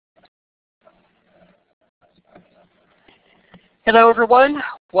Hello everyone,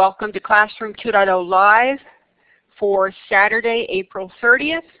 welcome to Classroom 2.0 Live for Saturday, April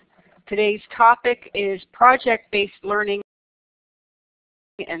 30th. Today's topic is project-based learning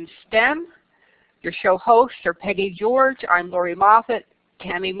and STEM. Your show hosts are Peggy George, I'm Lori Moffett,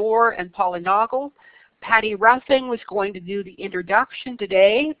 Tammy Moore, and Paula Noggle. Patty Ruffing was going to do the introduction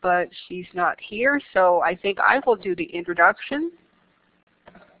today, but she's not here, so I think I will do the introduction.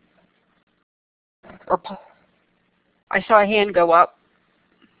 I saw a hand go up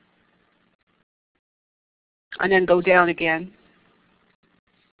and then go down again.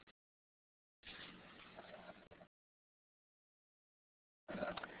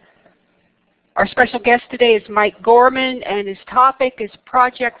 Our special guest today is Mike Gorman, and his topic is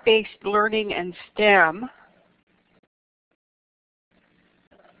project-based learning and STEM.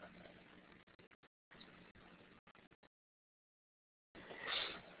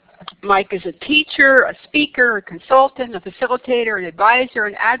 Mike is a teacher, a speaker, a consultant, a facilitator, an advisor,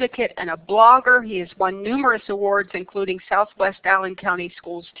 an advocate, and a blogger. He has won numerous awards, including Southwest Allen County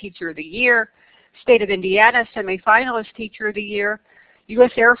Schools Teacher of the Year, State of Indiana Semi-finalist Teacher of the Year,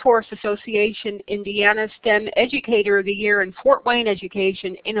 U.S. Air Force Association Indiana STEM Educator of the Year, and Fort Wayne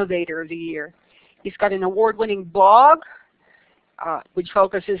Education Innovator of the Year. He's got an award-winning blog, which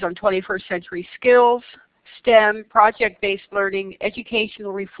focuses on 21st century skills, STEM, project-based learning,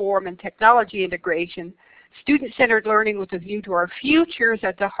 educational reform, and technology integration, student-centered learning with a view to our futures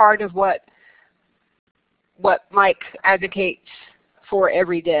at the heart of what Mike advocates for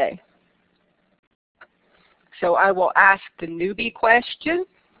every day. So I will ask the newbie question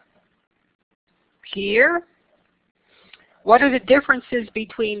here. What are the differences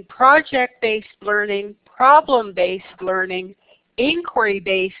between project-based learning, problem-based learning,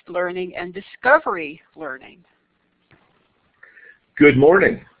 inquiry-based learning, and discovery learning? Good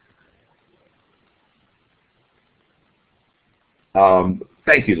morning.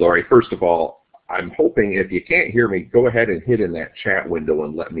 Thank you, Lori. First of all, I'm hoping if you can't hear me, go ahead and hit in that chat window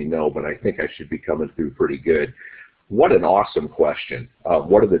and let me know, but I think I should be coming through pretty good. What an awesome question.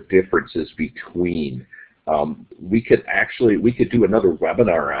 What are the differences between? We could do another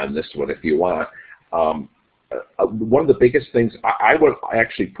webinar on this one if you want. One of the biggest things, I would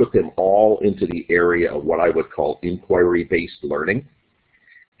actually put them all into the area of what I would call inquiry-based learning.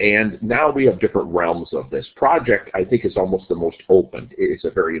 And now we have different realms of this. Project, I think, is almost the most open. It's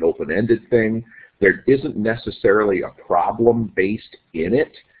a very open-ended thing. There isn't necessarily a problem based in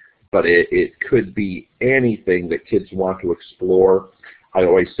it, but it could be anything that kids want to explore. I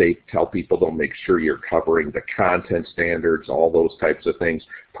always tell people, don't make sure you're covering the content standards, all those types of things.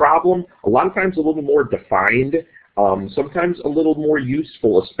 Problem, a lot of times a little more defined, sometimes a little more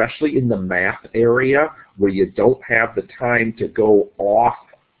useful, especially in the math area where you don't have the time to go off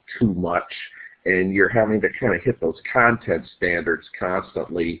too much and you're having to kind of hit those content standards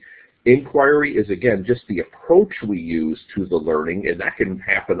constantly. Inquiry is, again, just the approach we use to the learning, and that can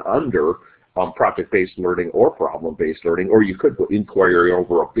happen under project-based learning or problem-based learning, or you could put inquiry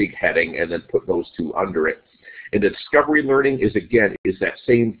over a big heading and then put those two under it. And the discovery learning is, again, is that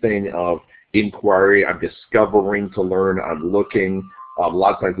same thing of inquiry. I'm discovering to learn, I'm looking. A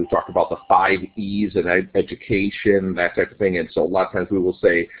lot of times we talk about the 5 E's in education, that type of thing, and so a lot of times we will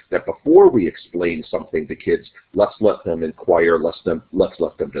say that before we explain something to kids, let's let them inquire, let's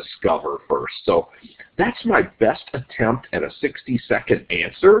let them discover first. So that's my best attempt at a 60-second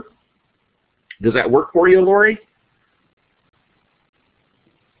answer. Does that work for you, Lori?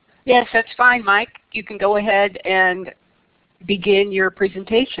 Yes, that's fine, Mike. You can go ahead and begin your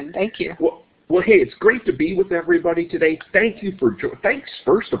presentation. Thank you. Well, hey, it's great to be with everybody today. Thanks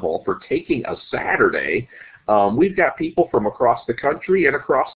first of all for taking a Saturday. We've got people from across the country and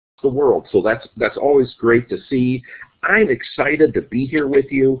across the world, so that's always great to see. I'm excited to be here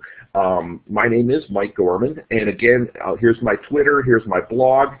with you. My name is Mike Gorman, and again, here's my Twitter, here's my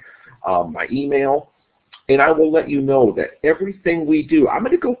blog, my email, and I will let you know that everything we do, I'm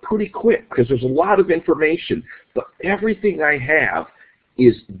going to go pretty quick because there's a lot of information, but everything I have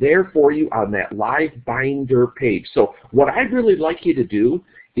is there for you on that live binder page. So what I'd really like you to do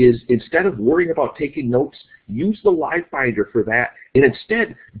is, instead of worrying about taking notes, use the live binder for that, and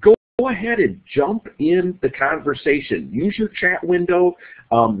instead go ahead and jump in the conversation. Use your chat window.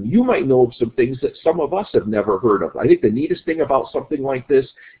 You might know of some things that some of us have never heard of. I think the neatest thing about something like this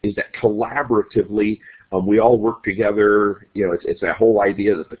is that collaboratively we all work together. You know, it's that whole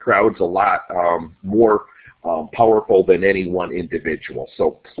idea that the crowd's a lot more powerful than any one individual.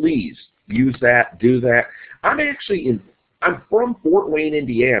 So please use that, do that. I'm from Fort Wayne,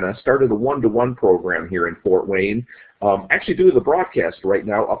 Indiana. Started a one-to-one program here in Fort Wayne. Actually doing the broadcast right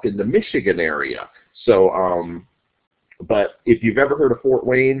now up in the Michigan area. So But if you've ever heard of Fort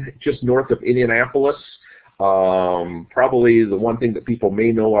Wayne, just north of Indianapolis, probably the one thing that people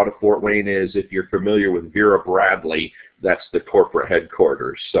may know out of Fort Wayne is if you're familiar with Vera Bradley, that's the corporate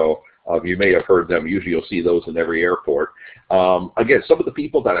headquarters. So you may have heard them. Usually you'll see those in every airport. Again, some of the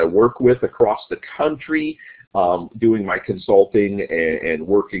people that I work with across the country, doing my consulting and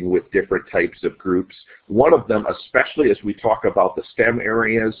working with different types of groups. One of them, especially as we talk about the STEM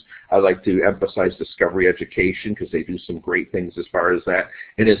areas, I like to emphasize discovery education because they do some great things as far as that.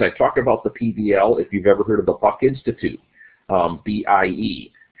 And as I talk about the PBL, if you've ever heard of the Buck Institute,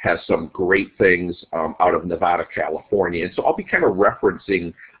 BIE, has some great things out of Nevada, California. And so I'll be kind of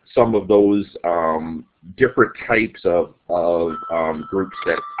referencing some of those different types of groups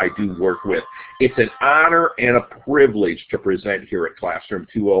that I do work with. It's an honor and a privilege to present here at Classroom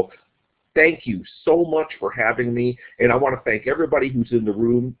 2.0. Thank you so much for having me, and I want to thank everybody who's in the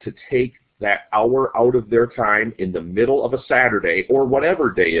room to take that hour out of their time in the middle of a Saturday or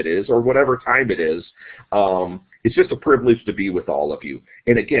whatever day it is or whatever time it is. It's just a privilege to be with all of you.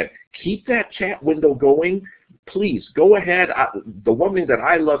 And again, keep that chat window going. Please go ahead. The one thing that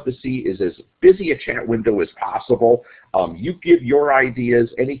I love to see is as busy a chat window as possible. You give your ideas,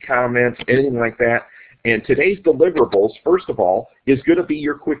 any comments, anything like that. And today's deliverables, first of all, is going to be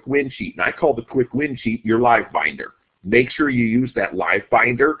your quick win sheet. And I call the quick win sheet your live binder. Make sure you use that live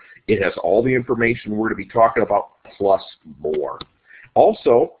binder. It has all the information we're going to be talking about plus more.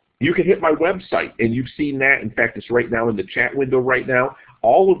 Also, you can hit my website, and you've seen that. In fact, it's right now in the chat window right now.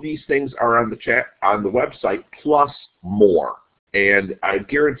 All of these things are on the chat on the website plus more. And I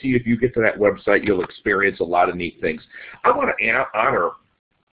guarantee if you get to that website, you'll experience a lot of neat things. I want to honor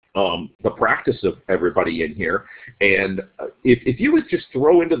the practice of everybody in here. And if you would just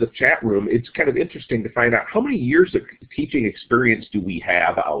throw into the chat room, it's kind of interesting to find out how many years of teaching experience do we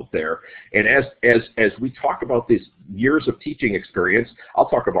have out there. And as we talk about these years of teaching experience, I'll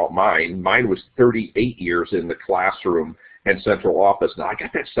talk about mine. Mine was 38 years in the classroom and central office. Now, I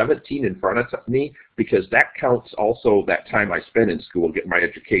got that 17 in front of me because that counts also that time I spent in school getting my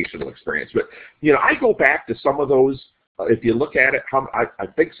educational experience. But, you know, I go back to some of those. If you look at it, I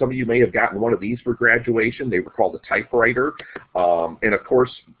think some of you may have gotten one of these for graduation. They were called a typewriter. And of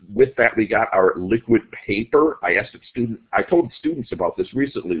course, with that, we got our liquid paper. I told students about this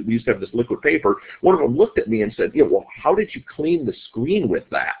recently. We used to have this liquid paper. One of them looked at me and said, yeah, well, how did you clean the screen with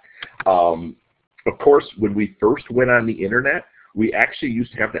that? Of course, when we first went on the internet, we actually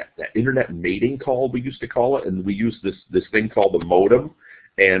used to have that internet mating call, we used to call it, and we used this thing called the modem.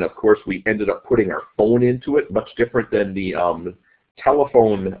 And of course, we ended up putting our phone into it, much different than the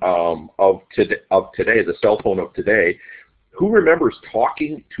telephone of today, the cell phone of today. Who remembers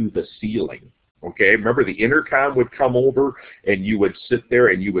talking to the ceiling? Okay, remember the intercom would come over and you would sit there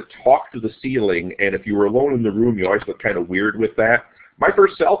and you would talk to the ceiling, and if you were alone in the room, you always looked kind of weird with that. My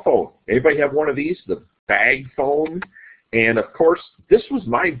first cell phone, anybody have one of these? The bag phone? And of course, this was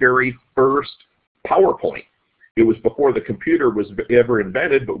my very first PowerPoint. It was before the computer was ever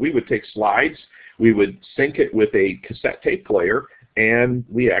invented, but we would take slides, we would sync it with a cassette tape player, and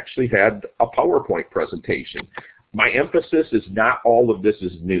we actually had a PowerPoint presentation. My emphasis is not all of this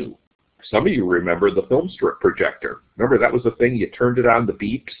is new. Some of you remember the film strip projector. Remember, that was the thing, you turned it on, the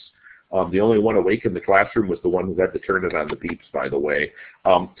beeps. The only one awake in the classroom was the one who had to turn it on the beeps, by the way.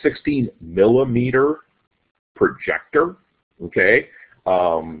 16 millimeter projector, okay?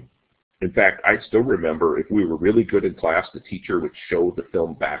 In fact, I still remember if we were really good in class, the teacher would show the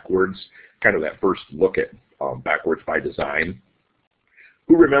film backwards, kind of that first look at backwards by design.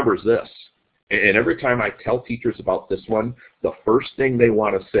 Who remembers this? And every time I tell teachers about this one, the first thing they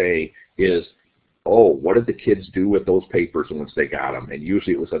want to say is, oh, what did the kids do with those papers once they got them? And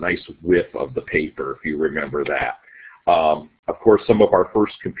usually it was a nice whiff of the paper, if you remember that. Of course, some of our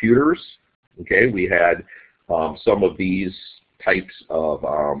first computers, okay, we had some of these types of,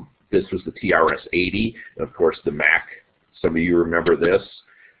 this was the TRS-80, and of course the Mac. Some of you remember this.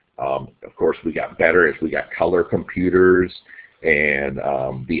 Of course, we got better as we got color computers and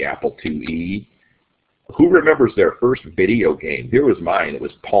the Apple IIe. Who remembers their first video game? Here was mine. It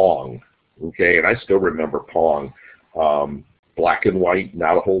was Pong. Okay, and I still remember Pong. Black and white,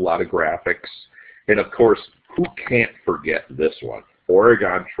 not a whole lot of graphics. And of course, who can't forget this one?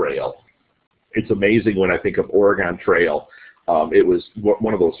 Oregon Trail. It's amazing when I think of Oregon Trail. It was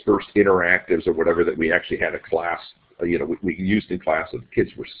one of those first interactives or whatever that we actually had a class, you know, we used in class, and the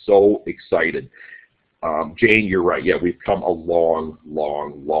kids were so excited. Jane, you're right. Yeah, we've come a long,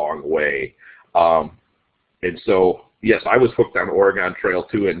 long, long way. And so, yes, I was hooked on Oregon Trail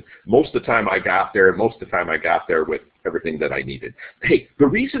too, and most of the time I got there with everything that I needed. Hey, the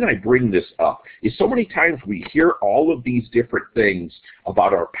reason I bring this up is so many times we hear all of these different things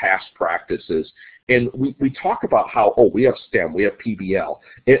about our past practices, and we talk about how, oh, we have STEM, we have PBL,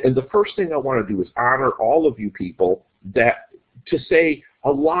 and the first thing I want to do is honor all of you people that to say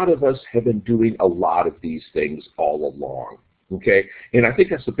a lot of us have been doing a lot of these things all along. Okay, and I think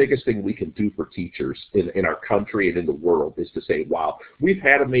that's the biggest thing we can do for teachers in our country and in the world is to say, wow, we've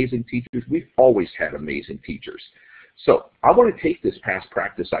had amazing teachers. We've always had amazing teachers. So I want to take this past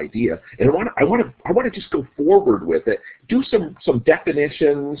practice idea, and I want to just go forward with it, do some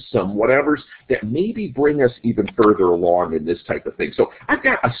definitions, some whatevers that maybe bring us even further along in this type of thing. So I've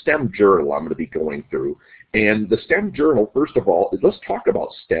got a STEM journal I'm going to be going through, and the STEM journal, first of all, let's talk about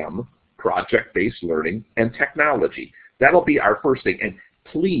STEM, project-based learning, and technology. That'll be our first thing. And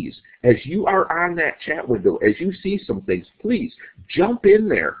please, as you are on that chat window, as you see some things, please jump in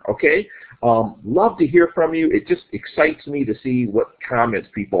there, okay? Love to hear from you. It just excites me to see what comments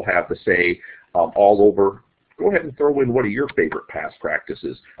people have to say all over. Go ahead and throw in one of your favorite past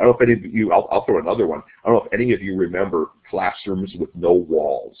practices. I don't know if any of you, I'll throw another one. I don't know if any of you remember classrooms with no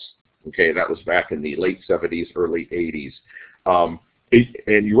walls. Okay, that was back in the late 70s, early 80s.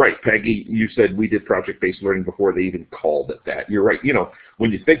 And you're right, Peggy, you said we did project-based learning before they even called it that. You're right. You know,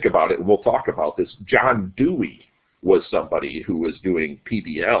 when you think about it, and we'll talk about this, John Dewey was somebody who was doing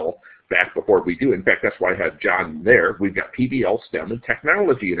PBL back before we do. In fact, that's why I have John there. We've got PBL, STEM, and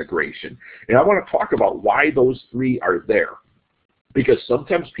technology integration. And I want to talk about why those three are there, because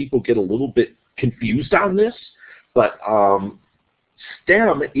sometimes people get a little bit confused on this, but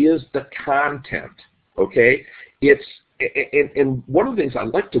STEM is the content, okay? And one of the things I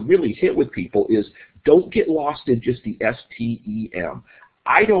like to really hit with people is don't get lost in just the STEM.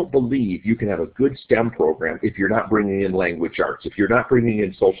 I don't believe you can have a good STEM program if you're not bringing in language arts, if you're not bringing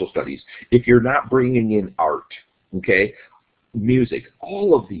in social studies, if you're not bringing in art, okay, music.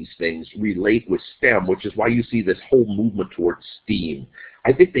 All of these things relate with STEM, which is why you see this whole movement towards STEAM.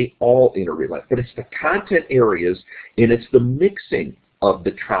 I think they all interrelate, but it's the content areas and it's the mixing of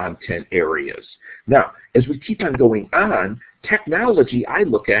the content areas. Now, as we keep on going on, technology I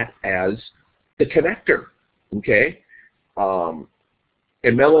look at as the connector, okay?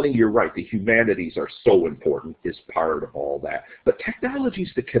 And Melanie, you're right, the humanities are so important as part of all that. But technology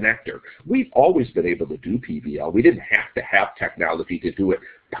is the connector. We've always been able to do PBL. We didn't have to have technology to do it.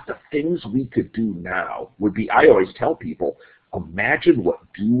 But the things we could do now would be, I always tell people, imagine what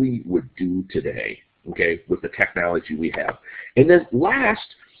Dewey would do today, okay, with the technology we have. And then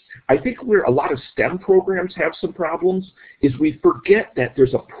last, I think where a lot of STEM programs have some problems is we forget that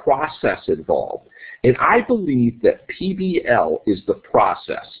there's a process involved. And I believe that PBL is the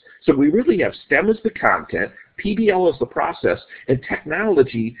process. So we really have STEM as the content, PBL is the process, and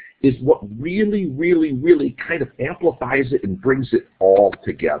technology is what really, really, really kind of amplifies it and brings it all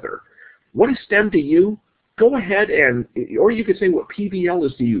together. What is STEM to you? Go ahead and, or you could say what PBL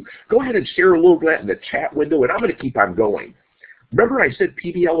is to you. Go ahead and share a little bit in the chat window, and I'm going to keep on going. Remember I said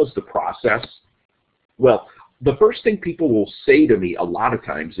PBL is the process? Well, the first thing people will say to me a lot of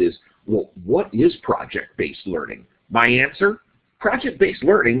times is, well, what is project-based learning? My answer, project-based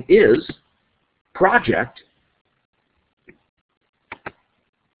learning is project-based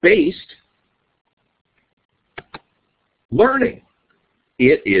learning.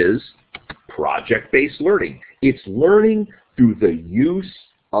 It is project-based learning. It's learning through the use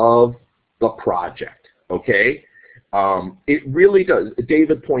of the project, okay? It really does.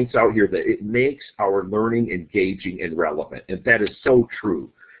 David points out here that it makes our learning engaging and relevant, and that is so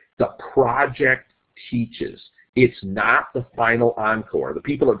true. The project teaches. It's not the final encore. The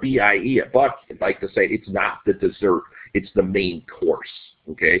people at BIE at Buck like to say it's not the dessert, it's the main course,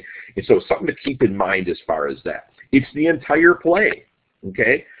 okay? And so something to keep in mind as far as that. It's the entire play,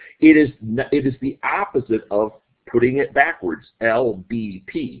 okay? It is the opposite of putting it backwards,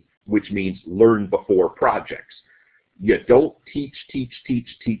 LBP, which means learn before projects. You don't teach,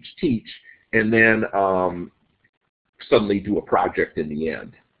 and then suddenly do a project in the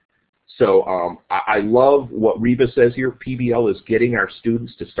end. So I love what Reva says here. PBL is getting our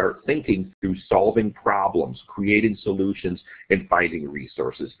students to start thinking through solving problems, creating solutions, and finding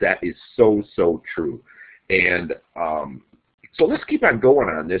resources. That is so, so true. And so let's keep on going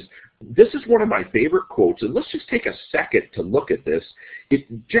on this. This is one of my favorite quotes, and let's just take a second to look at this.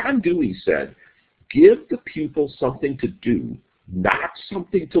 John Dewey said, "Give the pupil something to do, not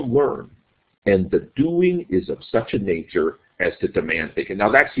something to learn, and the doing is of such a nature as to demand thinking." Now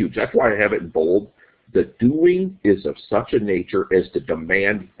that's huge. That's why I have it in bold. The doing is of such a nature as to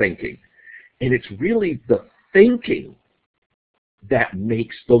demand thinking. And it's really the thinking that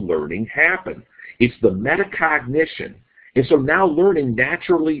makes the learning happen. It's the metacognition. And so now learning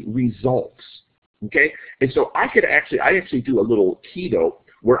naturally results. Okay? And so I actually do a little keynote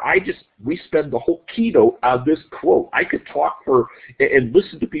where we spend the whole keynote on this quote. I could talk and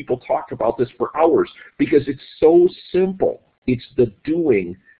listen to people talk about this for hours because it's so simple. It's the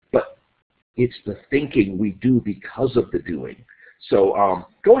doing, but it's the thinking we do because of the doing. So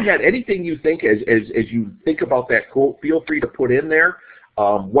go ahead, anything you think as you think about that quote, feel free to put in there.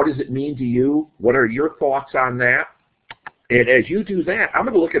 What does it mean to you? What are your thoughts on that? And as you do that, I'm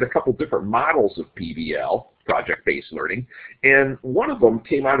going to look at a couple different models of PBL, project-based learning, and one of them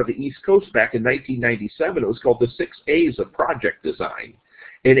came out of the East Coast back in 1997. It was called the 6 A's of project design,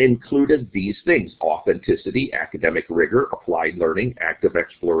 and included these things: authenticity, academic rigor, applied learning, active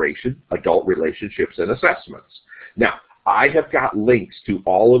exploration, adult relationships, and assessments. Now, I have got links to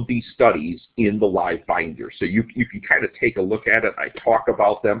all of these studies in the live binder, so you can kind of take a look at it. I talk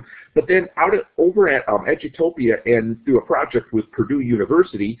about them, but then over at Edutopia and through a project with Purdue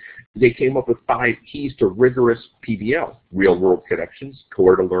University, they came up with 5 keys to rigorous PBL: real-world connections,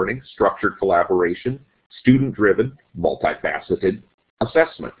 core to learning, structured collaboration, student-driven, multifaceted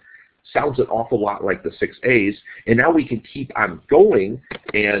assessment. Sounds an awful lot like the 6 A's, and now we can keep on going.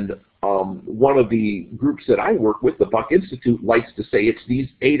 And one of the groups that I work with, the Buck Institute, likes to say it's these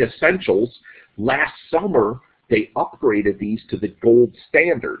 8 essentials. Last summer, they upgraded these to the gold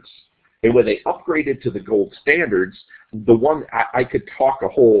standards. And when they upgraded to the gold standards, the one I could talk a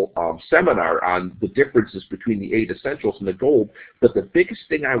whole seminar on the differences between the 8 essentials and the gold, but the biggest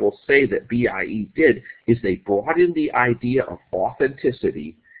thing I will say that BIE did is they brought in the idea of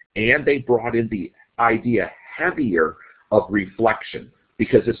authenticity, and they brought in the idea heavier of reflection,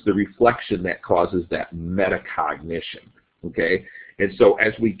 because it's the reflection that causes that metacognition, okay? And so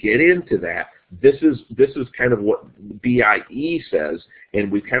as we get into that, this is kind of what BIE says,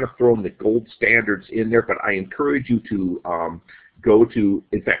 and we've kind of thrown the gold standards in there, but I encourage you to go to,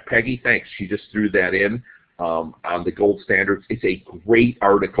 in fact, Peggy, thanks, she just threw that in on the gold standards. It's a great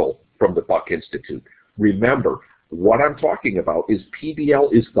article from the Buck Institute. Remember, what I'm talking about is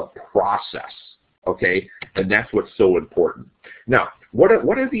PBL is the process, okay? And that's what's so important. Now, what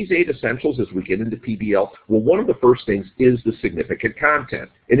are these 8 essentials as we get into PBL? Well, one of the first things is the significant content.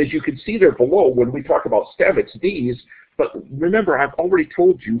 And as you can see there below, when we talk about STEM, it's these. But remember, I've already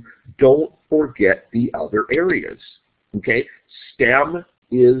told you, don't forget the other areas, okay? STEM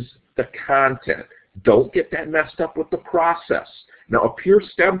is the content. Don't get that messed up with the process. Now, a pure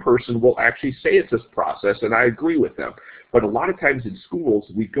STEM person will actually say it's this process, and I agree with them. But a lot of times in schools,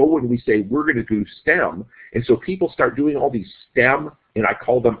 we go and we say, we're going to do STEM, and so people start doing all these STEM, and I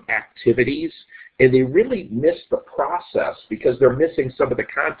call them activities, and they really miss the process because they're missing some of the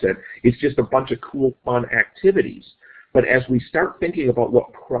content. It's just a bunch of cool, fun activities. But as we start thinking about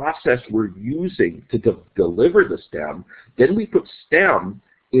what process we're using to deliver the STEM, then we put STEM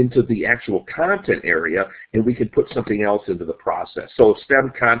into the actual content area, and we can put something else into the process. So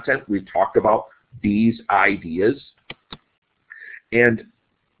STEM content, we've talked about these ideas. And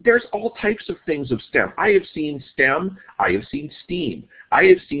there's all types of things of STEM. I have seen STEM, I have seen STEAM. I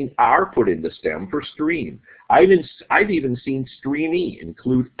have seen R put into STEM for STREAM. I've even seen STEAMIE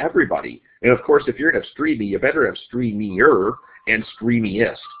include everybody. And of course, if you're going to have STEAMIE, you better have STEAMIER and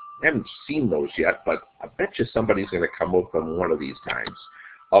STEAMIEist. I haven't seen those yet, but I bet you somebody's going to come up on one of these times.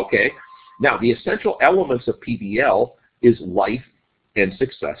 Okay, now the essential elements of PBL is life and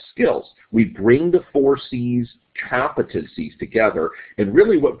success skills. We bring the 4 C's competencies together, and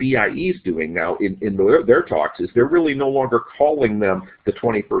really what BIE is doing now in their talks is they're really no longer calling them the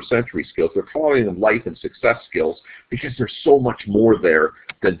 21st century skills. They're calling them life and success skills because there's so much more there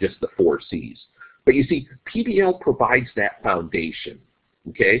than just the 4 C's. But you see, PBL provides that foundation,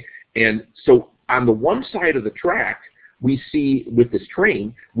 okay? And so on the one side of the track, we see, with this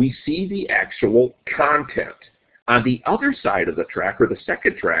train, we see the actual content. On the other side of the track, or the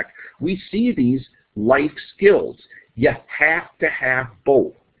second track, we see these life skills. You have to have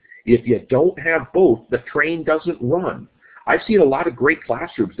both. If you don't have both, the train doesn't run. I've seen a lot of great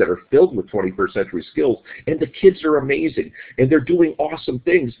classrooms that are filled with 21st century skills, and the kids are amazing, and they're doing awesome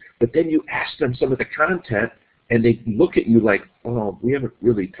things, but then you ask them some of the content, and they look at you like, oh, we haven't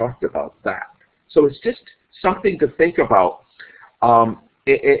really talked about that. So it's just something to think about.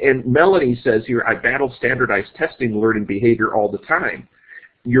 And Melanie says here, I battle standardized testing learning behavior all the time.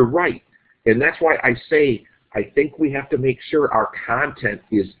 You're right. And that's why I say I think we have to make sure our content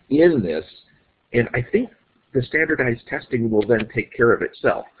is in this, and I think the standardized testing will then take care of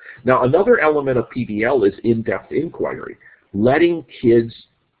itself. Now, another element of PBL is in-depth inquiry, letting kids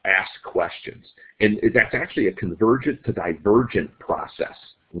ask questions. And that's actually a convergent to divergent process.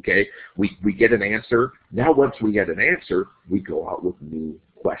 Okay, we get an answer. Now once we get an answer, we go out with new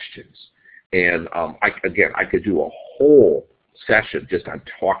questions. And I could do a whole session just on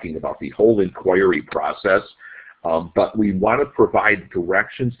talking about the whole inquiry process, but we want to provide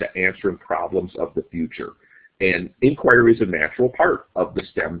directions to answering problems of the future. And inquiry is a natural part of the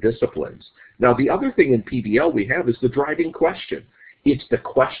STEM disciplines. Now the other thing in PBL we have is the driving question. It's the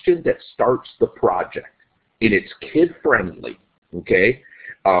question that starts the project, and it's kid-friendly, okay?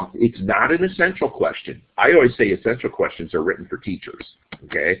 It's not an essential question. I always say essential questions are written for teachers,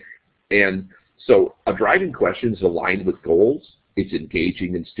 okay? And so a driving question is aligned with goals. It's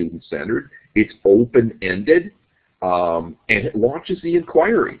engaging and student-centered. It's open-ended, and it launches the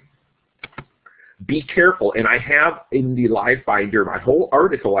inquiry. Be careful, and I have in the Live Finder my whole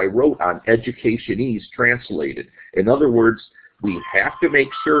article I wrote on Educationese translated. In other words, we have to make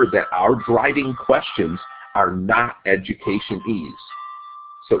sure that our driving questions are not Educationese.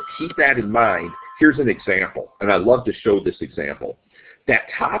 So keep that in mind. Here's an example, and I love to show this example. That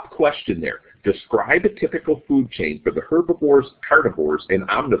top question there, describe a typical food chain for the herbivores, carnivores, and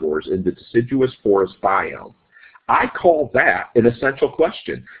omnivores in the deciduous forest biome. I call that an essential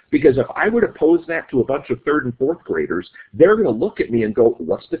question, because if I were to pose that to a bunch of 3rd and 4th graders, they're going to look at me and go,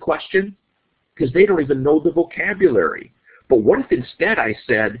 what's the question? Because they don't even know the vocabulary. But what if instead I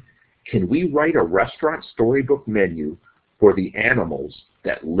said, can we write a restaurant storybook menu for the animals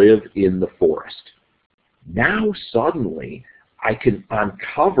that live in the forest? Now suddenly I can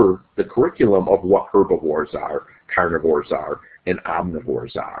uncover the curriculum of what herbivores are, carnivores are, and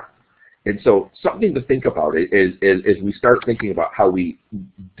omnivores are. And so something to think about is we start thinking about how we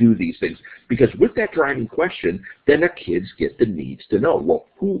do these things. Because with that driving question, then our kids get the needs to know, well,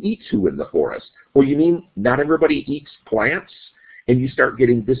 who eats who in the forest? Well, you mean not everybody eats plants? And you start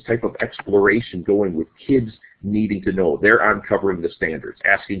getting this type of exploration going with kids needing to know. They're uncovering the standards,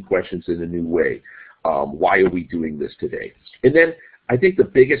 asking questions in a new way. Why are we doing this today? And then I think the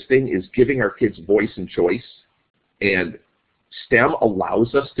biggest thing is giving our kids voice and choice. And STEM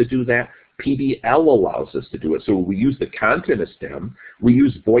allows us to do that. PBL allows us to do it. So we use the content of STEM. We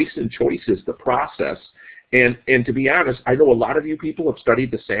use voice and choice as the process. And to be honest, I know a lot of you people have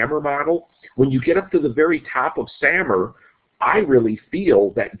studied the SAMR model. When you get up to the very top of SAMR, I really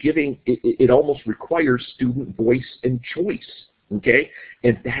feel that giving, it almost requires student voice and choice. Okay?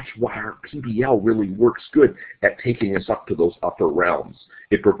 And that's why our PBL really works good at taking us up to those upper realms.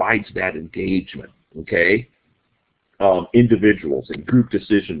 It provides that engagement. Okay? Individuals and group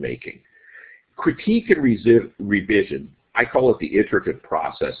decision making. Critique and revision, I call it the iterative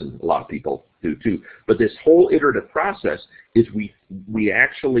process, and a lot of people do too. But this whole iterative process is we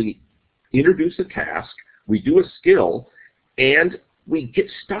actually introduce a task, we do a skill, and we get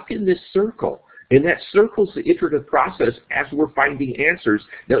stuck in this circle. And that circle's the iterative process as we're finding answers.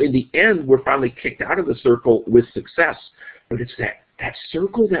 Now in the end, we're finally kicked out of the circle with success, but it's that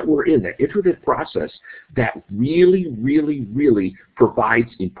circle that we're in, that iterative process, that really, really, really provides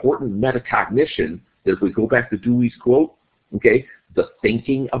important metacognition. That if we go back to Dewey's quote, okay, the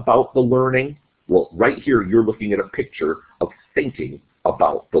thinking about the learning, well, right here you're looking at a picture of thinking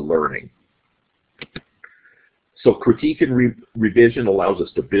about the learning. So critique and revision allows us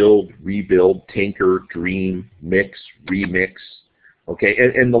to build, rebuild, tinker, dream, mix, remix. Okay,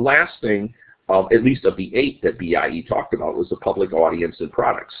 and the last thing, at least of the 8 that BIE talked about, was the public audience and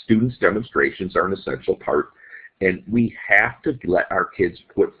products. Students' demonstrations are an essential part, and we have to let our kids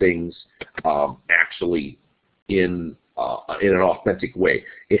put things actually in an authentic way.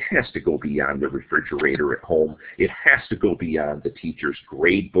 It has to go beyond the refrigerator at home. It has to go beyond the teacher's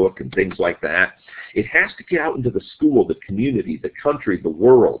grade book and things like that. It has to get out into the school, the community, the country, the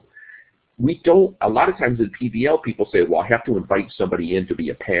world. We don't, a lot of times in PBL, people say, well, I have to invite somebody in to be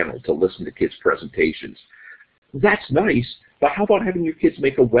a panel to listen to kids' presentations. That's nice, but how about having your kids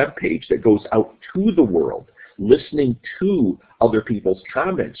make a web page that goes out to the world, listening to other people's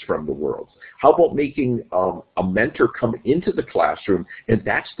comments from the world? How about making a mentor come into the classroom, and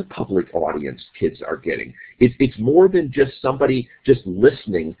that's the public audience kids are getting. It's more than just somebody just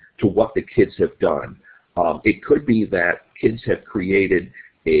listening to what the kids have done. It could be that kids have created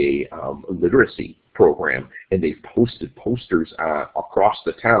a literacy program, and they've posted posters across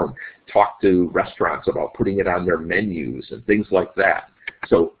the town, talked to restaurants about putting it on their menus and things like that.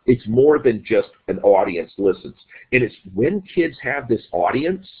 So it's more than just an audience listens. And it's when kids have this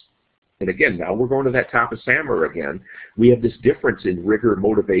audience, and again, now we're going to that top of SAMR again, we have this difference in rigor,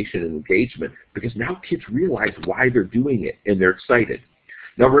 motivation, and engagement, because now kids realize why they're doing it, and they're excited.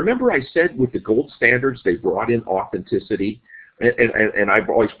 Now remember I said with the gold standards, they brought in authenticity. And I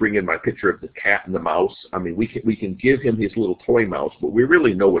always bring in my picture of the cat and the mouse. I mean, we can give him his little toy mouse, but we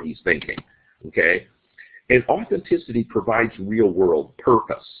really know what he's thinking, okay? And authenticity provides real-world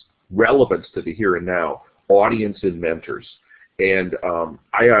purpose, relevance to the here and now, audience and mentors. And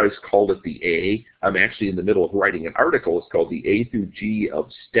I always called it the A. I'm actually in the middle of writing an article. It's called the A through G of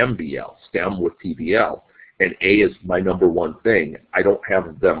STEMBL, STEM with PBL. And A is my number one thing. I don't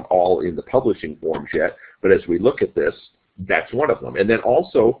have them all in the publishing forms yet, but as we look at this, that's one of them. And then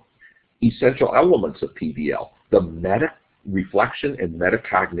also essential elements of PBL, the meta reflection and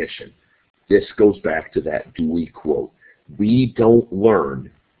metacognition. This goes back to that Dewey quote. We don't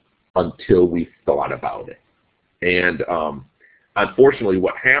learn until we've thought about it. And unfortunately,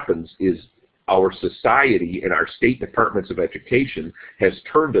 what happens is our society and our state departments of education has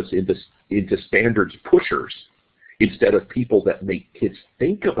turned us into standards pushers instead of people that make kids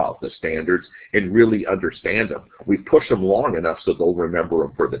think about the standards and really understand them. We push them long enough so they'll remember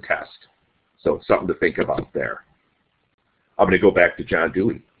them for the test. So something to think about there. I'm going to go back to John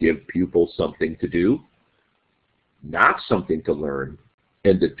Dewey. Give pupils something to do, not something to learn,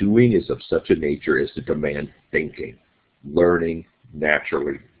 and the doing is of such a nature as to demand thinking. Learning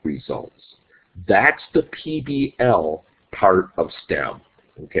naturally results. That's the PBL part of STEM,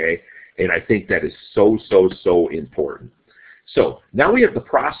 okay? And I think that is so, so, so important. So now we have the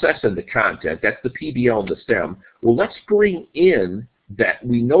process and the content. That's the PBL and the STEM. Well, let's bring in that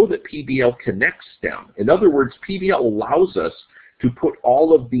we know that PBL connects STEM. In other words, PBL allows us to put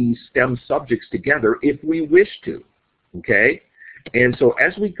all of these STEM subjects together if we wish to, okay? And so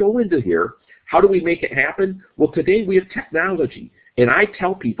as we go into here, how do we make it happen? Well, today we have technology. And I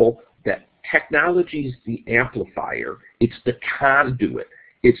tell people that technology is the amplifier. It's the conduit.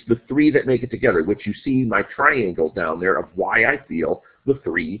 It's the three that make it together, which you see my triangle down there of why I feel the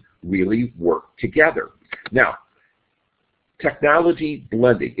three really work together. Now, technology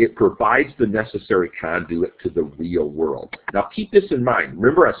blending, it provides the necessary conduit to the real world. Now keep this in mind.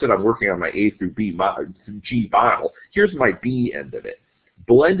 Remember I said I'm working on my A through G model. Here's my B end of it.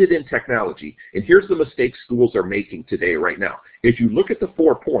 Blended in technology. And here's the mistake schools are making today right now. If you look at the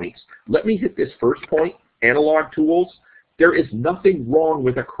 4 points, let me hit this first point, analog tools. There is nothing wrong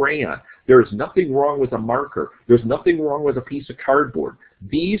with a crayon. There is nothing wrong with a marker. There's nothing wrong with a piece of cardboard.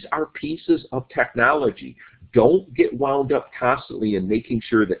 These are pieces of technology. Don't get wound up constantly in making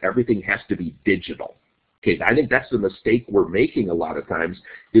sure that everything has to be digital. Okay, I think that's the mistake we're making a lot of times,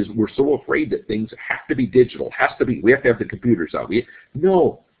 is we're so afraid that things have to be digital, we have to have the computers out.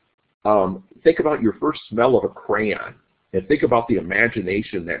 No, think about your first smell of a crayon, and think about the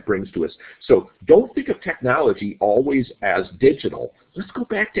imagination that brings to us. So don't think of technology always as digital. Let's go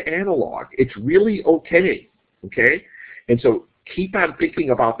back to analog. It's really okay, okay? And so keep on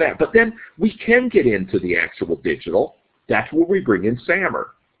thinking about that. But then we can get into the actual digital. That's where we bring in SAMR.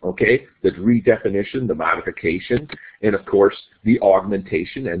 Okay, the redefinition, the modification, and of course the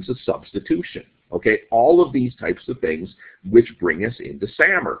augmentation and the substitution. Okay, all of these types of things which bring us into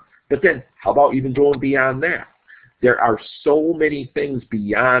SAMR. But then how about even going beyond that? There are so many things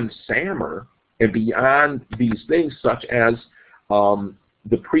beyond SAMR and beyond these things, such as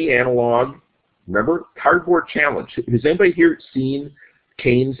the pre-analog, remember, cardboard challenge. Has anybody here seen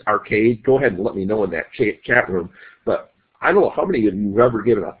Kane's Arcade? Go ahead and let me know in that chat room. But I don't know how many of you have ever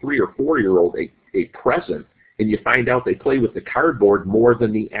given a 3 or 4-year-old a present and you find out they play with the cardboard more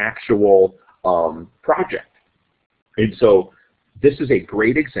than the actual project. And so this is a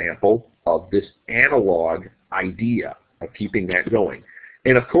great example of this analog idea of keeping that going.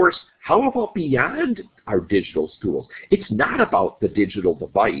 And of course, how about beyond our digital tools? It's not about the digital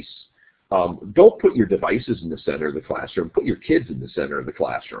device. Don't put your devices in the center of the classroom. Put your kids in the center of the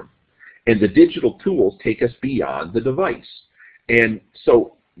classroom. And the digital tools take us beyond the device. And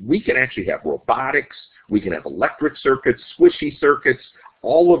so we can actually have robotics, we can have electric circuits, squishy circuits,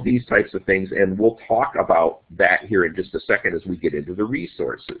 all of these types of things, and we'll talk about that here in just a second as we get into the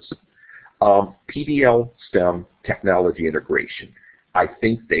resources. PBL, STEM, technology integration. I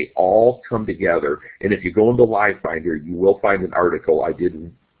think they all come together, and if you go into Live Finder, you will find an article I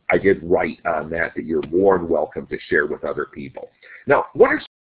did write on that you're more than welcome to share with other people. Now, what are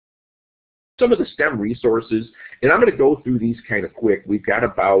some of the STEM resources? And I'm going to go through these kind of quick. We've got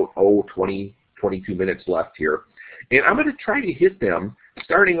about 20, 22 minutes left here. And I'm going to try to hit them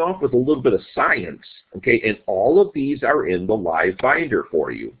starting off with a little bit of science, okay? And all of these are in the Live Binder for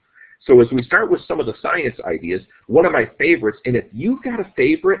you. So as we start with some of the science ideas, one of my favorites, and if you've got a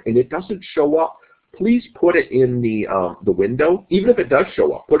favorite and it doesn't show up, please put it in the window. Even if it does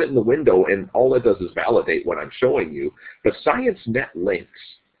show up, put it in the window, and all it does is validate what I'm showing you. But ScienceNet links.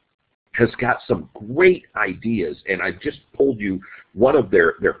 has got some great ideas, and I've just pulled you one of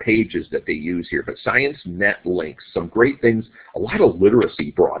their pages that they use here, but ScienceNet links, some great things, a lot of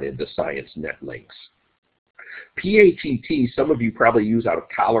literacy brought into ScienceNet links. PATT, some of you probably use out of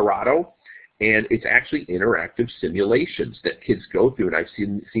Colorado, and it's actually interactive simulations that kids go through, and I've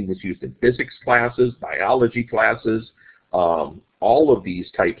seen this used in physics classes, biology classes, all of these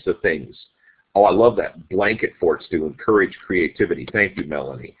types of things. Oh, I love that. Blanket forts to encourage creativity. Thank you,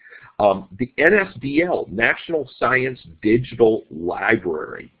 Melanie. The NSDL, National Science Digital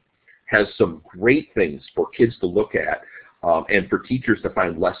Library, has some great things for kids to look at and for teachers to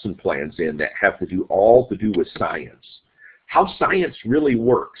find lesson plans in that have to do all to do with science. How science really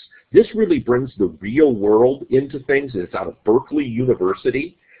works. This really brings the real world into things, and it's out of Berkeley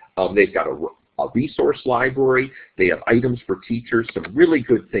University. They've got a resource library. They have items for teachers, some really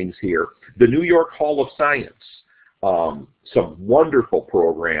good things here. The New York Hall of Science. Some wonderful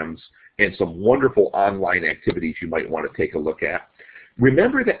programs and some wonderful online activities you might want to take a look at.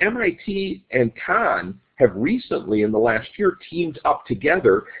 Remember that MIT and Khan have recently, in the last year, teamed up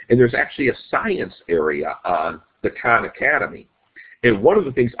together, and there's actually a science area on the Khan Academy. And one of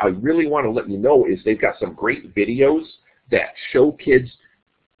the things I really want to let you know is they've got some great videos that show kids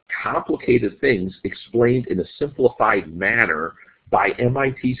complicated things explained in a simplified manner by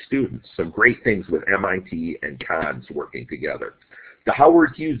MIT students. Some great things with MIT and Khan's working together. The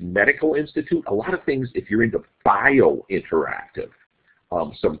Howard Hughes Medical Institute, a lot of things if you're into bio-interactive.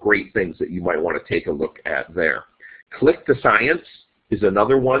 Some great things that you might want to take a look at there. Click to Science is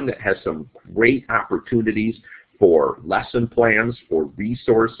another one that has some great opportunities for lesson plans, for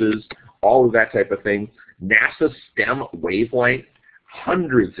resources, all of that type of thing. NASA STEM Wavelength,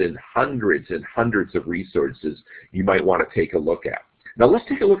 hundreds and hundreds and hundreds of resources you might want to take a look at. Now let's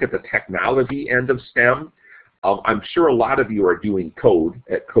take a look at the technology end of STEM. I'm sure a lot of you are doing code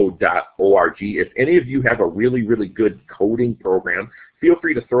at code.org. If any of you have a really, really good coding program, feel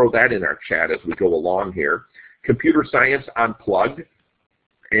free to throw that in our chat as we go along here. Computer Science Unplugged.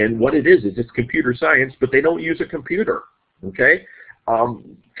 And what it is it's computer science, but they don't use a computer, okay?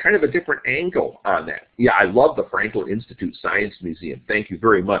 Kind of a different angle on that. Yeah, I love the Franklin Institute Science Museum. Thank you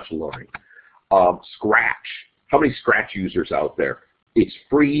very much, Lauren. Scratch. How many Scratch users out there? It's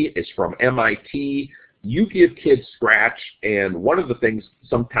free. It's from MIT. You give kids Scratch, and one of the things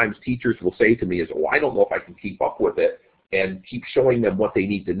sometimes teachers will say to me is, oh, I don't know if I can keep up with it, and keep showing them what they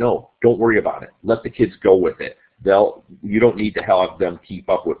need to know. Don't worry about it. Let the kids go with it. You don't need to have them keep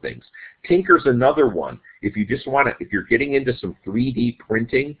up with things. Tinker's another one. If you just want to, if you're getting into some 3D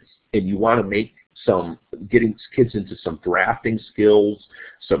printing and you want to make getting kids into some drafting skills,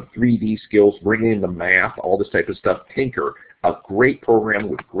 some 3D skills, bringing in the math, all this type of stuff, Tinker, a great program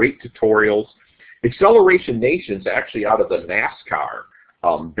with great tutorials. Acceleration Nation's actually out of the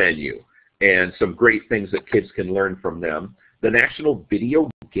NASCAR venue, and some great things that kids can learn from them. The National Video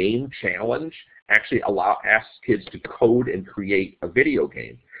Game Challenge actually asks kids to code and create a video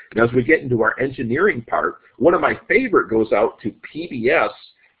game. Now, as we get into our engineering part, one of my favorite goes out to PBS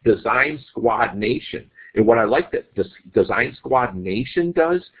Design Squad Nation. And what I like that this Design Squad Nation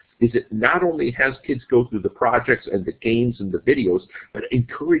does is it not only has kids go through the projects and the games and the videos, but it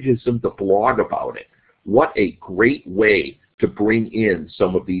encourages them to blog about it. What a great way to bring in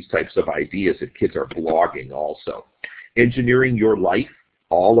some of these types of ideas if kids are blogging also. Engineering Your Life,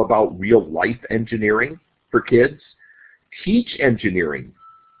 all about real life engineering for kids. Teach Engineering,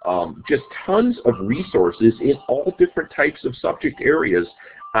 just tons of resources in all different types of subject areas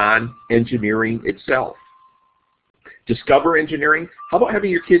on engineering itself. Discover Engineering, how about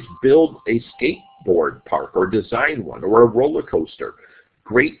having your kids build a skateboard park or design one or a roller coaster?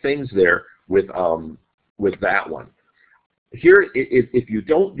 Great things there with that one. Here, if you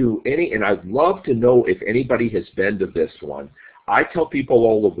don't do any, and I'd love to know if anybody has been to this one, I tell people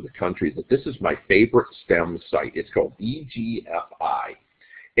all over the country that this is my favorite STEM site. It's called EGFI.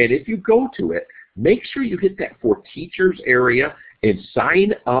 And if you go to it, make sure you hit that For Teachers area and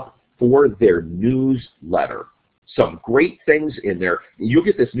sign up for their newsletter. Some great things in there. You'll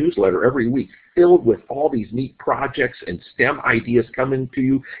get this newsletter every week filled with all these neat projects and STEM ideas coming to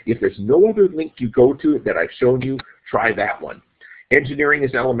you. If there's no other link you go to that I've shown you, try that one. Engineering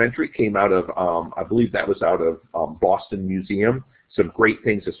is Elementary came out of, I believe that was out of Boston Museum. Some great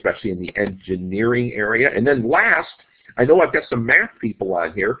things, especially in the engineering area. And then last, I know I've got some math people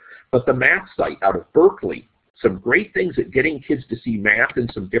on here, but the math site out of Berkeley. Some great things at getting kids to see math in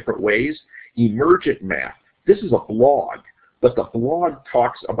some different ways. Emergent Math. This is a blog, but the blog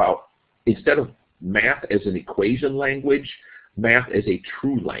talks about, instead of math as an equation language, math as a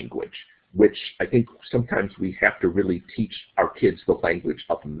true language. which I think sometimes we have to really teach our kids the language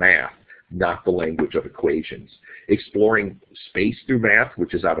of math, not the language of equations. Exploring Space Through Math,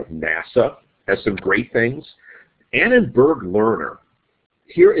 which is out of NASA, has some great things. Annenberg Learner.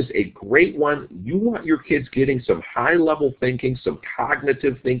 Here is a great one. You want your kids getting some high-level thinking, some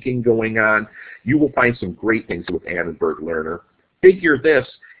cognitive thinking going on. You will find some great things with Annenberg Learner. Figure this,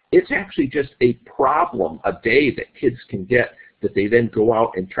 it's actually just a problem a day that kids can get that they then go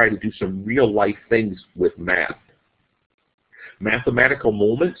out and try to do some real-life things with math. Mathematical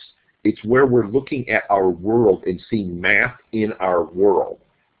Moments, it's where we're looking at our world and seeing math in our world,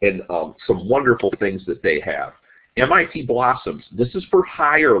 and some wonderful things that they have. MIT Blossoms, this is for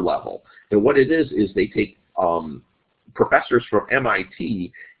higher level, and what it is they take professors from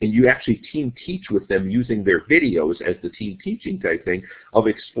MIT and you actually team teach with them using their videos as the team teaching type thing of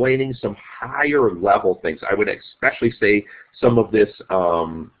explaining some higher level things. I would especially say some of this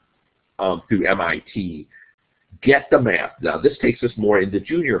through MIT. Get the Math. Now this takes us more into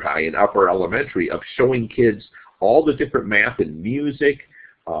junior high and upper elementary of showing kids all the different math in music,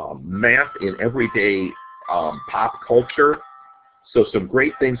 math in everyday pop culture. So some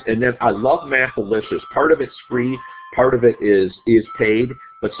great things. And then I love Mathalicious. Part of it's free, part of it is paid,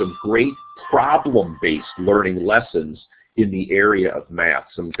 but some great problem-based learning lessons in the area of math.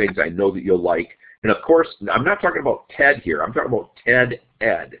 Some things I know that you'll like. And of course, I'm not talking about TED here. I'm talking about TED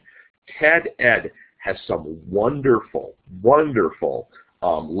Ed. TED Ed has some wonderful, wonderful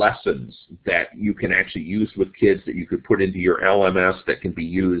lessons that you can actually use with kids, that you could put into your LMS, that can be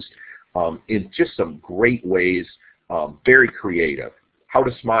used in just some great ways, very creative. How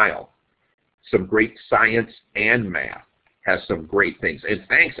to Smile, some great science and math, has some great things. And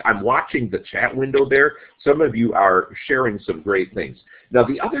thanks, I'm watching the chat window there. Some of you are sharing some great things. Now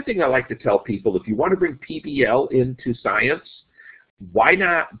the other thing I like to tell people, if you want to bring PBL into science, why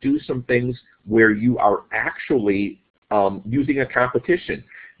not do some things where you are actually using a competition?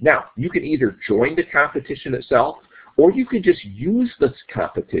 Now, you can either join the competition itself, or you can just use this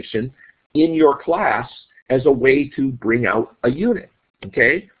competition in your class as a way to bring out a unit,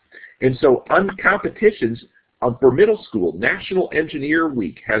 okay? And so on competitions, for middle school, National Engineer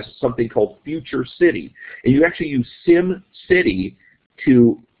Week has something called Future City, and you actually use SimCity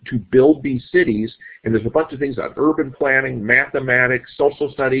to build these cities, and there's a bunch of things on urban planning, mathematics, social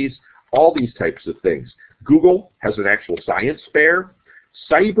studies, all these types of things. Google has an actual science fair.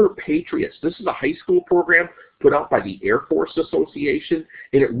 Cyber Patriots, this is a high school program put out by the Air Force Association,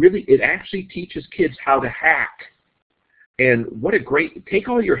 and it actually teaches kids how to hack. And what a great, take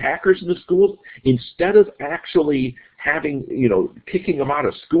all your hackers in the schools, instead of actually having, kicking them out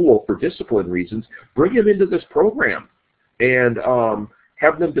of school for discipline reasons, bring them into this program and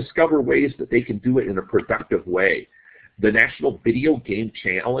have them discover ways that they can do it in a productive way. The National Video Game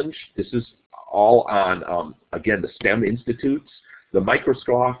Challenge, this is all on, again, the STEM institutes. The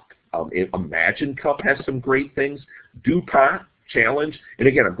Microsoft Imagine Cup has some great things. DuPont Challenge, and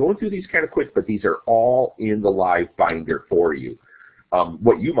again, I'm going through these kind of quick, but these are all in the live binder for you.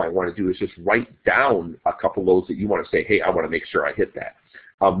 What you might want to do is just write down a couple of those that you want to say, hey, I want to make sure I hit that.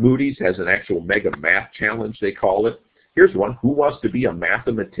 Moody's has an actual mega math challenge, they call it. Here's one, Who Wants to Be a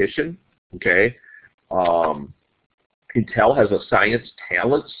Mathematician? Okay. Intel has a science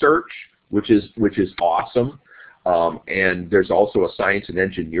talent search, which is awesome. And there's also a science and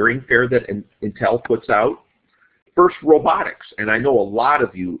engineering fair that Intel puts out. First Robotics, and I know a lot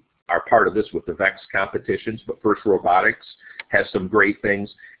of you are part of this with the VEX competitions, but First Robotics has some great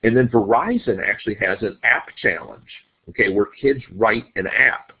things. And then Verizon actually has an app challenge, okay, where kids write an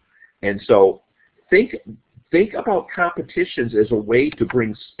app. And so think about competitions as a way to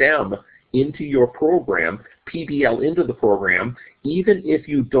bring STEM into your program, PBL into the program, even if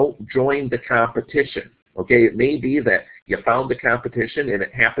you don't join the competition. Okay, it may be that you found the competition and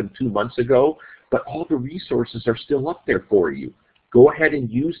it happened 2 months ago, but all the resources are still up there for you. Go ahead and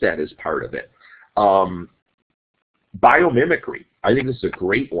use that as part of it. Biomimicry, I think this is a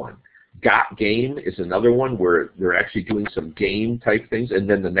great one. Got Game is another one where they're actually doing some game type things, and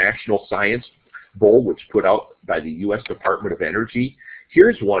then the National Science Bowl, which put out by the U.S. Department of Energy.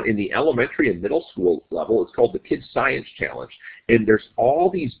 Here's one in the elementary and middle school level. It's called the Kids Science Challenge. And there's all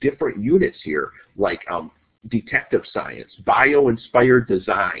these different units here, like detective science, bio-inspired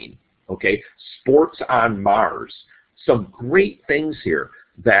design, okay, sports on Mars. Some great things here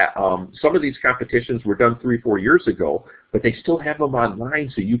that some of these competitions were done 3 or 4 years ago, but they still have them online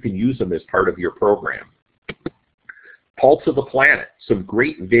so you can use them as part of your program. Pulse of the Planet, some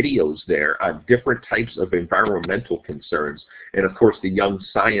great videos there on different types of environmental concerns. And of course the Young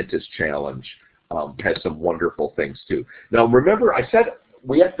Scientist Challenge has some wonderful things too. Now remember, I said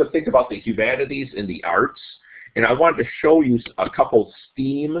we have to think about the humanities and the arts, and I wanted to show you a couple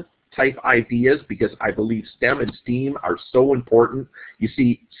STEAM type ideas because I believe STEM and STEAM are so important. You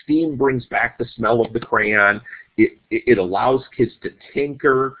see, STEAM brings back the smell of the crayon. It allows kids to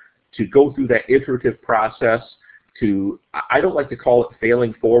tinker, to go through that iterative process, I don't like to call it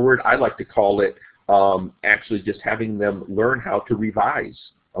failing forward. I like to call it actually just having them learn how to revise,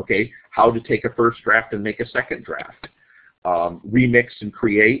 okay? How to take a first draft and make a second draft. Remix and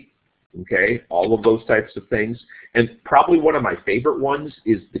create, okay? All of those types of things. And probably one of my favorite ones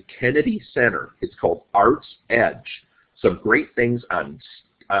is the Kennedy Center. It's called Arts Edge. Some great things on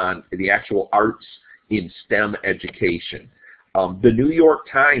the actual arts in STEM education. The New York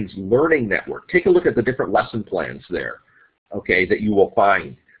Times Learning Network. Take a look at the different lesson plans there, okay, that you will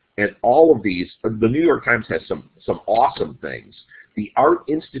find. And all of these, the New York Times has some awesome things. The Art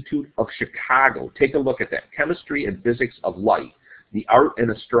Institute of Chicago. Take a look at that. Chemistry and Physics of Light. The Art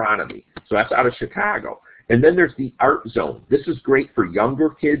and Astronomy. So that's out of Chicago. And then there's the Art Zone. This is great for younger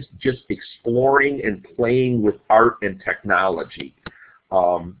kids just exploring and playing with art and technology.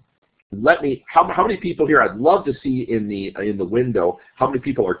 How many people here, I'd love to see in the window, how many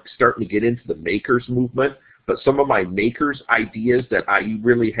people are starting to get into the makers movement. But some of my makers ideas that I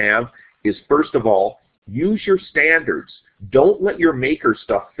really have is, first of all, use your standards. Don't let your maker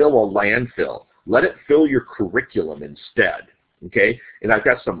stuff fill a landfill. Let it fill your curriculum instead. Okay? And I've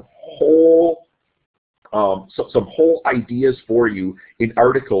got some whole ideas for you in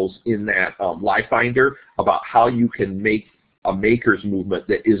articles in that Live Finder about how you can make a makers movement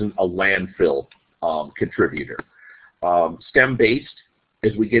that isn't a landfill contributor. STEM-based,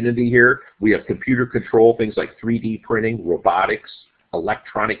 as we get into here, we have computer control, things like 3D printing, robotics,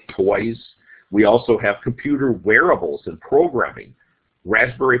 electronic toys. We also have computer wearables and programming,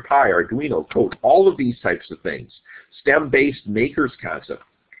 Raspberry Pi, Arduino, code, all of these types of things. STEM-based makers concept,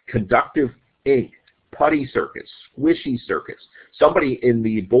 conductive ink, putty circuits, squishy circuits. Somebody in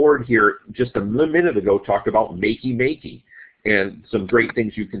the board here just a minute ago talked about makey, and some great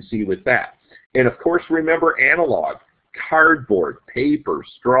things you can see with that. And of course, remember analog, cardboard, paper,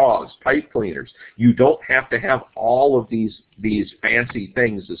 straws, pipe cleaners. You don't have to have all of these fancy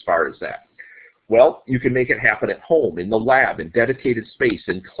things as far as that. Well, you can make it happen at home, in the lab, in dedicated space,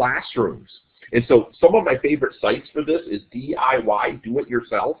 in classrooms. And so some of my favorite sites for this is DIY,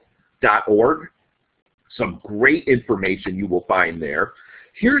 doityourself.org. Some great information you will find there.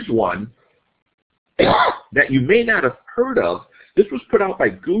 Here's one that you may not have heard of. This was put out by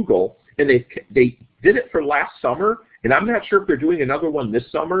Google, and they did it for last summer, and I'm not sure if they're doing another one this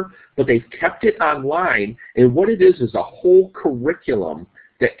summer, but they've kept it online, and what it is a whole curriculum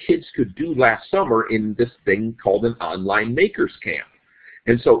that kids could do last summer in this thing called an online makers camp.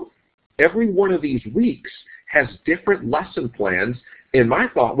 And so every one of these weeks has different lesson plans, and my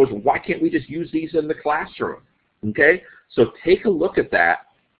thought was, why can't we just use these in the classroom? Okay, so take a look at that.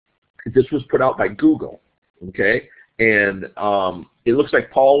 This was put out by Google, okay, and it looks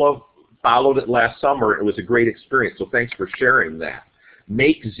like Paula followed it last summer. It was a great experience, so thanks for sharing that.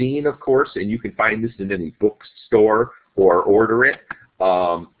 Make Zine, of course, and you can find this in any bookstore or order it.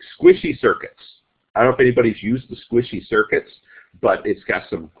 Squishy circuits. I don't know if anybody's used the squishy circuits, but it's got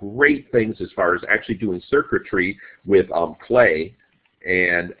some great things as far as actually doing circuitry with clay,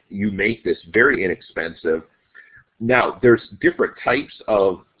 and you make this very inexpensive. Now, there's different types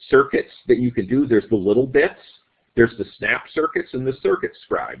of circuits that you can do. There's the little bits, there's the snap circuits, and the circuit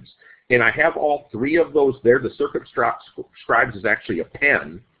scribes. And I have all three of those there. The circuit scribes is actually a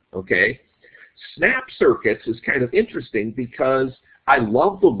pen, okay? Snap circuits is kind of interesting because I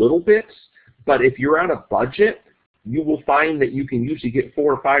love the little bits, but if you're on a budget, you will find that you can usually get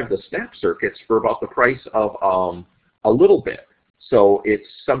 4 or 5 of the snap circuits for about the price of a little bit. So it's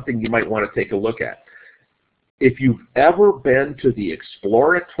something you might want to take a look at. If you've ever been to the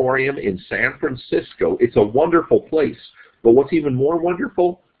Exploratorium in San Francisco, it's a wonderful place. But what's even more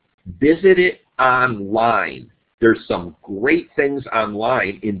wonderful, visit it online. There's some great things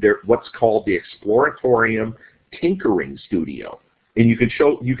online in what's called the Exploratorium Tinkering Studio. And you can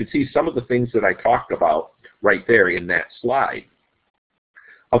see some of the things that I talked about right there in that slide.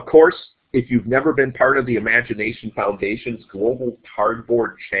 Of course, if you've never been part of the Imagination Foundation's Global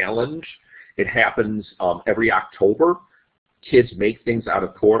Cardboard Challenge, it happens every October. Kids make things out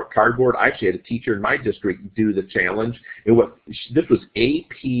of cardboard. I actually had a teacher in my district do the challenge. This was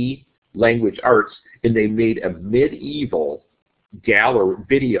AP Language Arts, and they made a medieval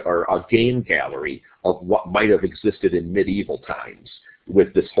video or a game gallery of what might have existed in medieval times,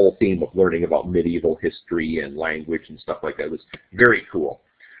 with this whole theme of learning about medieval history and language and stuff like that. It was very cool.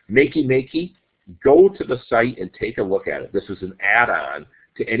 Makey, go to the site and take a look at it. This is an add-on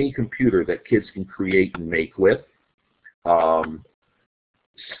to any computer that kids can create and make with. Sphero.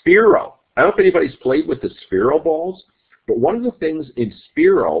 I don't know if anybody's played with the Sphero balls, but one of the things in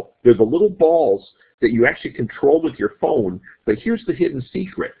Sphero, they're the little balls that you actually control with your phone, but here's the hidden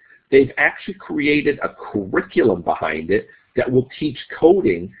secret. They've actually created a curriculum behind it that will teach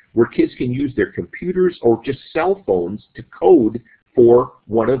coding where kids can use their computers or just cell phones to code for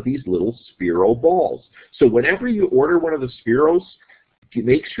one of these little Sphero balls. So whenever you order one of the Spheros,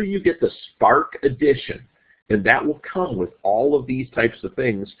 make sure you get the Spark edition, and that will come with all of these types of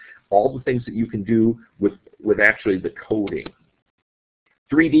things, all the things that you can do with actually the coding.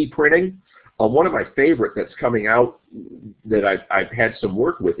 3D printing. One of my favorite that's coming out that I've had some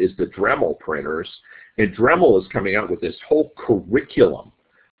work with is the Dremel printers. And Dremel is coming out with this whole curriculum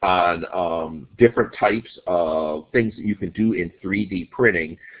on different types of things that you can do in 3D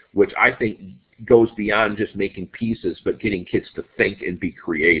printing, which I think goes beyond just making pieces, but getting kids to think and be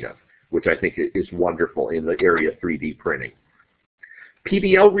creative, which I think is wonderful in the area of 3D printing.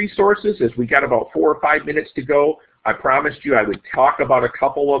 PBL resources, as we got about 4 or 5 minutes to go, I promised you I would talk about a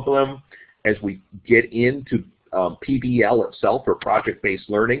couple of them as we get into PBL itself, or project-based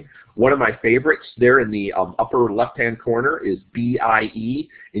learning. One of my favorites there in the upper left-hand corner is BIE,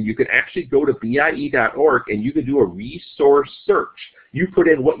 and you can actually go to BIE.org and you can do a resource search. You put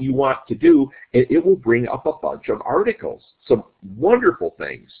in what you want to do, and it will bring up a bunch of articles, some wonderful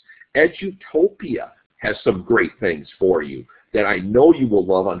things. Edutopia has some great things for you that I know you will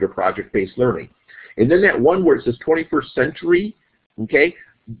love under project-based learning. And then that one where it says 21st century, okay,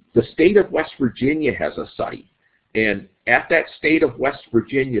 the state of West Virginia has a site. And at that state of West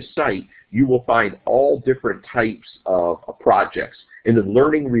Virginia site, you will find all different types of projects. And then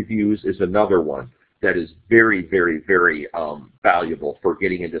learning reviews is another one that is very, very, very valuable for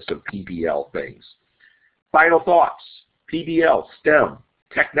getting into some PBL things. Final thoughts, PBL, STEM,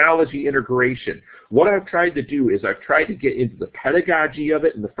 technology integration. What I've tried to do is I've tried to get into the pedagogy of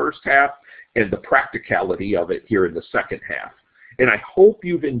it in the first half and the practicality of it here in the second half. And I hope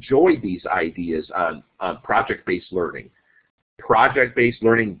you've enjoyed these ideas on project-based learning. Project-based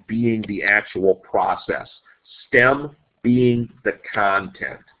learning being the actual process. STEM being the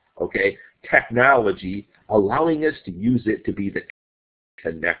content, okay? Technology allowing us to use it to be the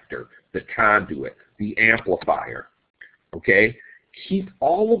connector, the conduit, the amplifier, okay? Keep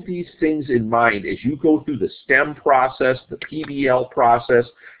all of these things in mind as you go through the STEM process, the PBL process,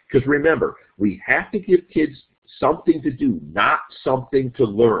 because remember, we have to give kids something to do, not something to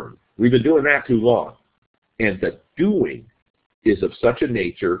learn. We've been doing that too long. And the doing is of such a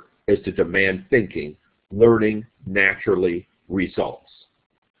nature as to demand thinking, learning naturally results.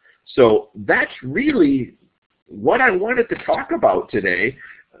 So that's really what I wanted to talk about today.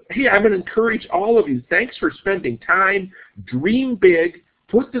 Hey, I'm going to encourage all of you, thanks for spending time, dream big,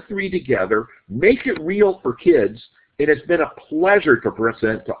 put the three together, make it real for kids. It has been a pleasure to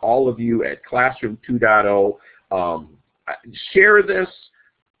present to all of you at Classroom 2.0. Share this,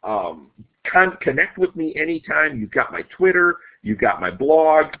 connect with me anytime. You've got my Twitter, you've got my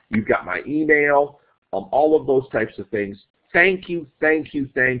blog, you've got my email, all of those types of things. Thank you, thank you,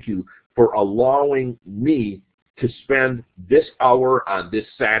 thank you for allowing me to spend this hour on this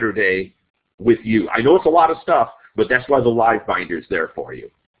Saturday with you. I know it's a lot of stuff, but that's why the live binder is there for you.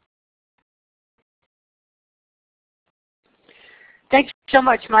 Thanks so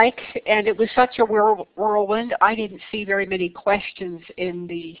much, Mike. And it was such a whirlwind. I didn't see very many questions in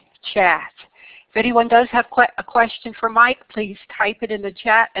the chat. If anyone does have a question for Mike, please type it in the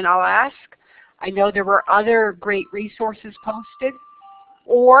chat and I'll ask. I know there were other great resources posted.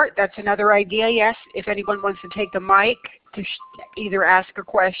 Or, that's another idea, yes, if anyone wants to take the mic to either ask a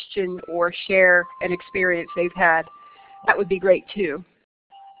question or share an experience they've had, that would be great too.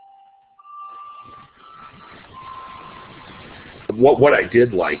 What I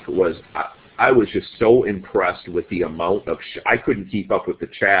did like was I was just so impressed with the amount of, I couldn't keep up with the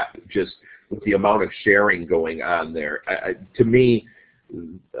chat, just with the amount of sharing going on there. To me,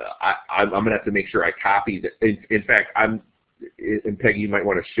 I'm going to have to make sure I copy that. In fact, and Peggy, you might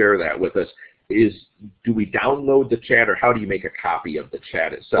want to share that with us, do we download the chat or how do you make a copy of the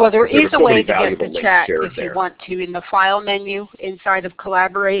chat itself? Well, there is a way to get the chat if you want to in the file menu inside of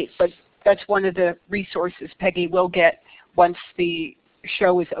Collaborate, but that's one of the resources Peggy will get once the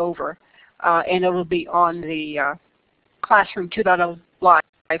show is over. And it will be on the Classroom 2.0 Live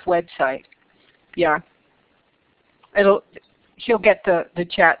website. Yeah. She'll get the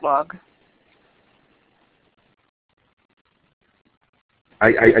chat log.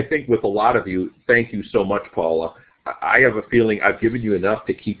 I think with a lot of you, thank you so much, Paula. I have a feeling I've given you enough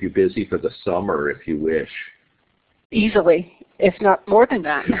to keep you busy for the summer if you wish. Easily, if not more than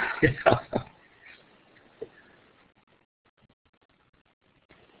that. Yeah.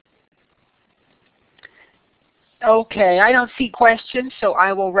 Okay, I don't see questions, so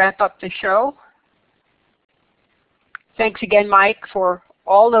I will wrap up the show. Thanks again, Mike, for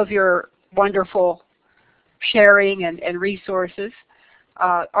all of your wonderful sharing and resources.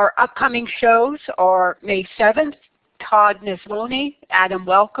 Our upcoming shows are May 7th, Todd Neslony, Adam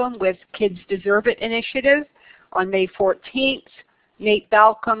Welcome with Kids Deserve It Initiative. On May 14th, Nate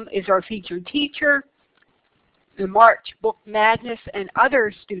Balcom is our featured teacher. The March Book Madness and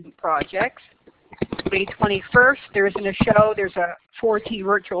other student projects. May 21st, there isn't a show. There's a 4T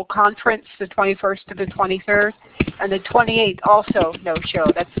virtual conference, the 21st to the 23rd. And the 28th, also no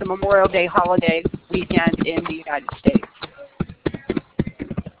show. That's the Memorial Day holiday weekend in the United States.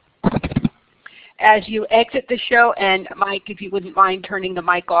 As you exit the show, and Mike, if you wouldn't mind turning the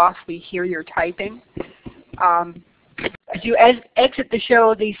mic off, we hear your typing. As you exit the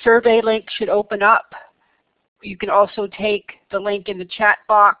show, the survey link should open up. You can also take the link in the chat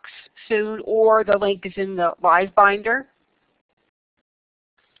box soon, or the link is in the live binder.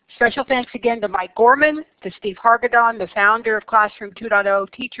 Special thanks again to Mike Gorman, to Steve Hargadon, the founder of Classroom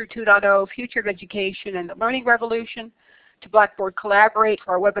 2.0, Teacher 2.0, Future of Education, and the Learning Revolution, to Blackboard Collaborate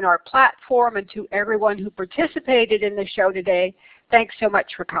for our webinar platform, and to everyone who participated in the show today. Thanks so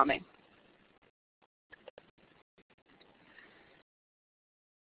much for coming.